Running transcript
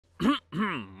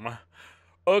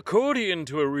According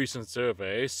to a recent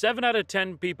survey, 7 out of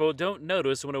 10 people don't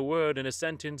notice when a word in a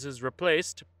sentence is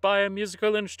replaced by a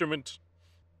musical instrument.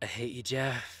 I hate you,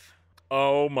 Jeff.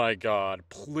 Oh my god,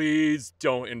 please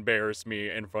don't embarrass me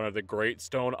in front of the great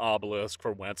stone obelisk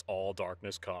from whence all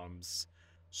darkness comes.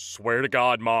 Swear to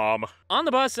God, Mom. On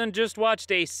the bus and just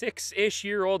watched a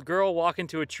 6-ish-year-old girl walk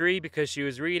into a tree because she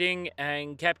was reading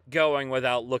and kept going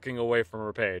without looking away from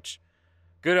her page.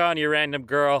 Good on you, random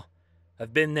girl.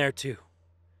 I've been there too.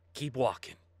 Keep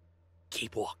walking.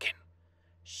 Keep walking.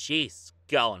 She's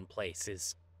going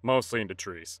places. Mostly into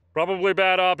trees. Probably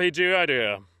bad RPG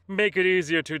idea. Make it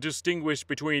easier to distinguish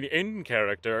between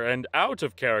in-character and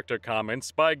out-of-character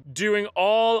comments by doing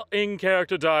all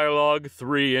in-character dialogue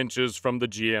 3 inches from the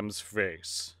GM's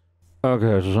face.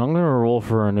 Okay, so I'm gonna roll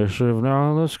for initiative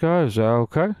now on this guy, is that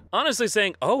okay? Honestly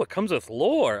saying, oh, it comes with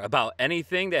lore about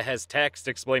anything that has text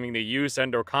explaining the use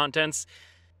and/or contents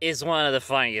is one of the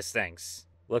funniest things.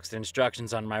 Looks at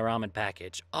instructions on my ramen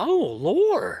package. Oh,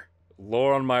 lore!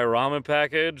 Lore on my ramen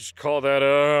package? Call that,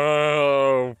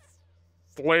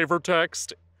 flavor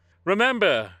text?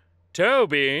 Remember, toe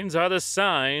beans are the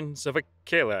signs of a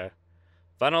killer.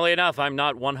 Funnily enough, I'm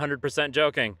not 100%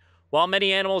 joking. While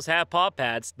many animals have paw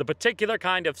pads, the particular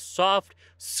kind of soft,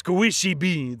 squishy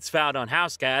beans found on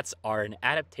house cats are an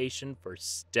adaptation for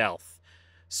stealth.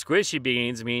 Squishy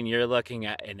beans mean you're looking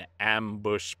at an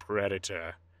ambush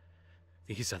predator.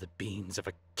 These are the beans of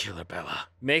a killer, Bella.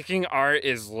 Making art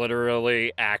is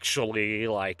literally actually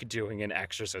like doing an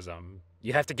exorcism.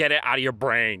 You have to get it out of your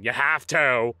brain. You have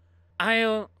to.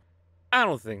 I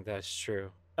don't think that's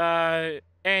true.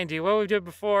 Andy, what we did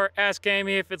before, ask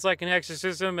Amy if it's like an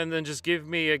exorcism and then just give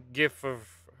me a gif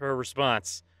of her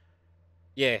response.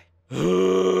 Yeah.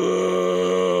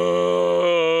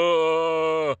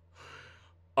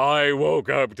 I woke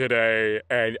up today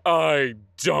and I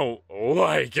don't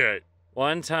like it.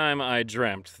 One time I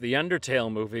dreamt the Undertale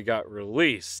movie got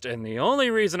released, and the only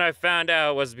reason I found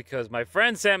out was because my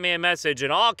friend sent me a message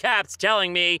in all caps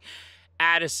telling me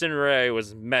Addison Rae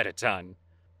was Metaton.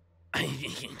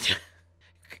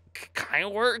 Kind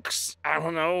of works. I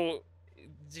don't know.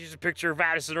 Here's a picture of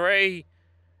Addison Rae.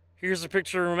 Here's a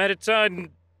picture of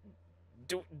Metaton.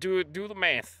 Do the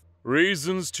math.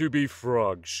 Reasons to be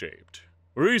frog-shaped.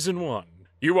 Reason 1,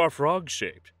 you are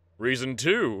frog-shaped. Reason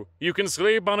 2, you can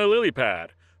sleep on a lily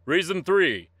pad. Reason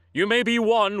 3, you may be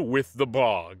one with the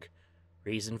bog.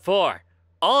 Reason 4,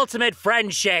 ultimate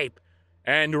friend shape.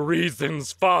 And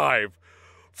reasons 5,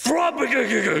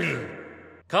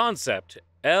 concept.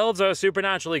 Elves are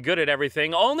supernaturally good at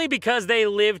everything only because they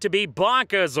live to be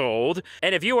bonkers old.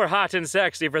 And if you were hot and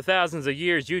sexy for thousands of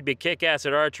years, you'd be kick-ass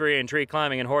at archery and tree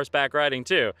climbing and horseback riding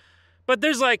too. But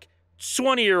there's like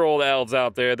 20-year-old elves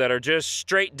out there that are just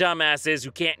straight dumbasses who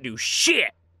can't do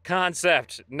shit.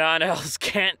 Concept. Non-elves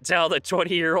can't tell the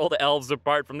 20-year-old elves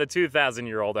apart from the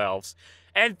 2,000-year-old elves.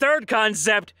 And third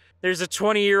concept, there's a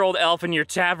 20-year-old elf in your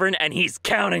tavern and he's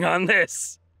counting on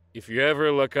this. If you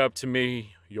ever look up to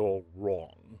me, you're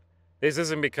wrong. This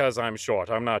isn't because I'm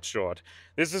short. I'm not short.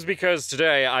 This is because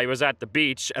today I was at the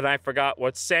beach and I forgot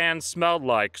what sand smelled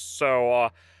like,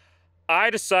 so, I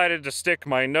decided to stick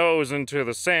my nose into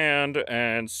the sand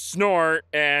and snort,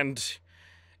 and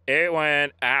it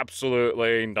went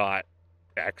absolutely not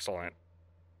excellent.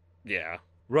 Yeah.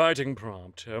 Writing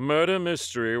prompt. A murder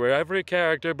mystery where every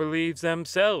character believes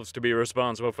themselves to be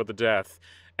responsible for the death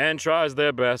and tries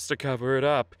their best to cover it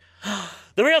up.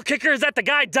 The real kicker is that the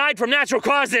guy died from natural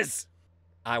causes!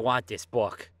 I want this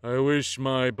book. I wish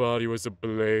my body was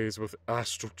ablaze with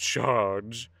astral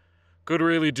charge. Could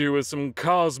really do with some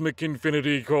cosmic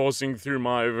infinity coursing through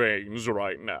my veins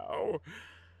right now.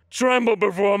 Tremble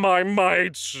before my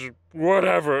might,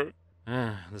 whatever.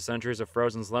 The centuries of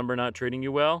frozen slumber not treating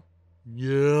you well?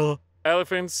 Yeah.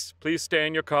 Elephants, please stay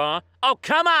in your car. Oh,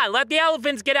 come on, let the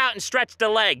elephants get out and stretch the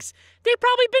legs. They've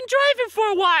probably been driving for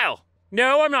a while.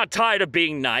 No, I'm not tired of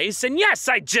being nice, and yes,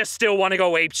 I just still want to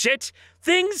go apeshit.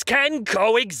 Things can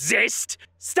coexist.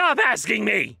 Stop asking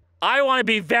me. I want to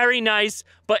be very nice,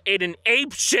 but in an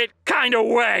apeshit kind of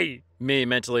way. Me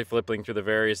mentally flipping through the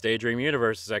various daydream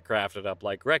universes I crafted up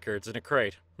like records in a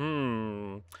crate.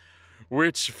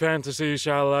 Which fantasy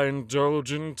shall I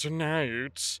indulge in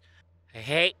tonight? I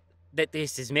hate that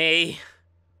this is me.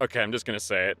 Okay, I'm just gonna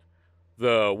say it.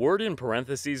 The word in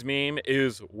parentheses meme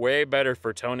is way better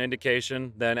for tone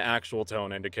indication than actual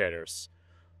tone indicators.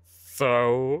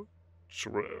 So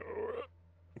true.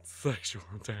 Sexual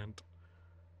intent.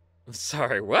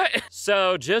 Sorry, what?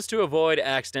 So, just to avoid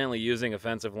accidentally using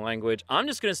offensive language, I'm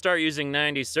just gonna start using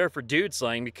 90s surfer dude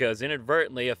slang because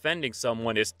inadvertently offending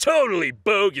someone is totally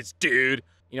bogus, dude.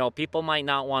 You know, people might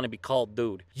not want to be called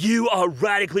dude. You are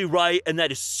radically right, and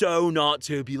that is so not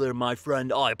tubular, my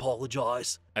friend. I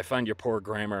apologize. I find your poor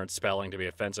grammar and spelling to be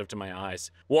offensive to my eyes.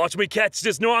 Watch me catch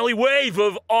this gnarly wave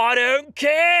of I don't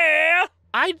care!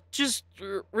 I just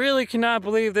really cannot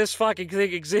believe this fucking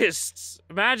thing exists.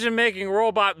 Imagine making a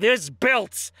robot this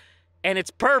built, and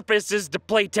its purpose is to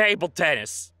play table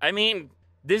tennis. I mean,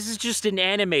 this is just an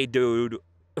anime dude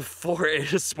for a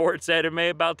sports anime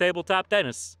about tabletop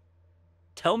tennis.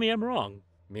 Tell me I'm wrong.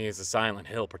 Me as a Silent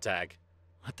Hill protag.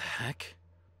 What the heck?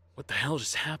 What the hell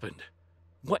just happened?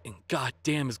 What in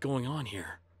goddamn is going on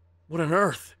here? What on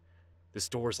earth? This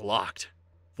door's locked.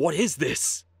 What is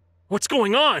this? What's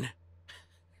going on?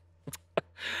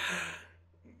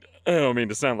 I don't mean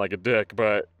to sound like a dick,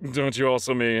 but don't you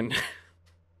also mean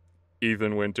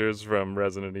Ethan Winters from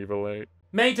Resident Evil 8?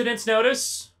 Maintenance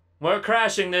notice. We're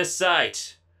crashing this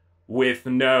site with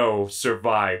no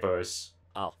survivors.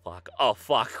 Oh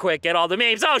fuck, quick, get all the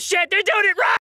memes. Oh shit, they're doing it right!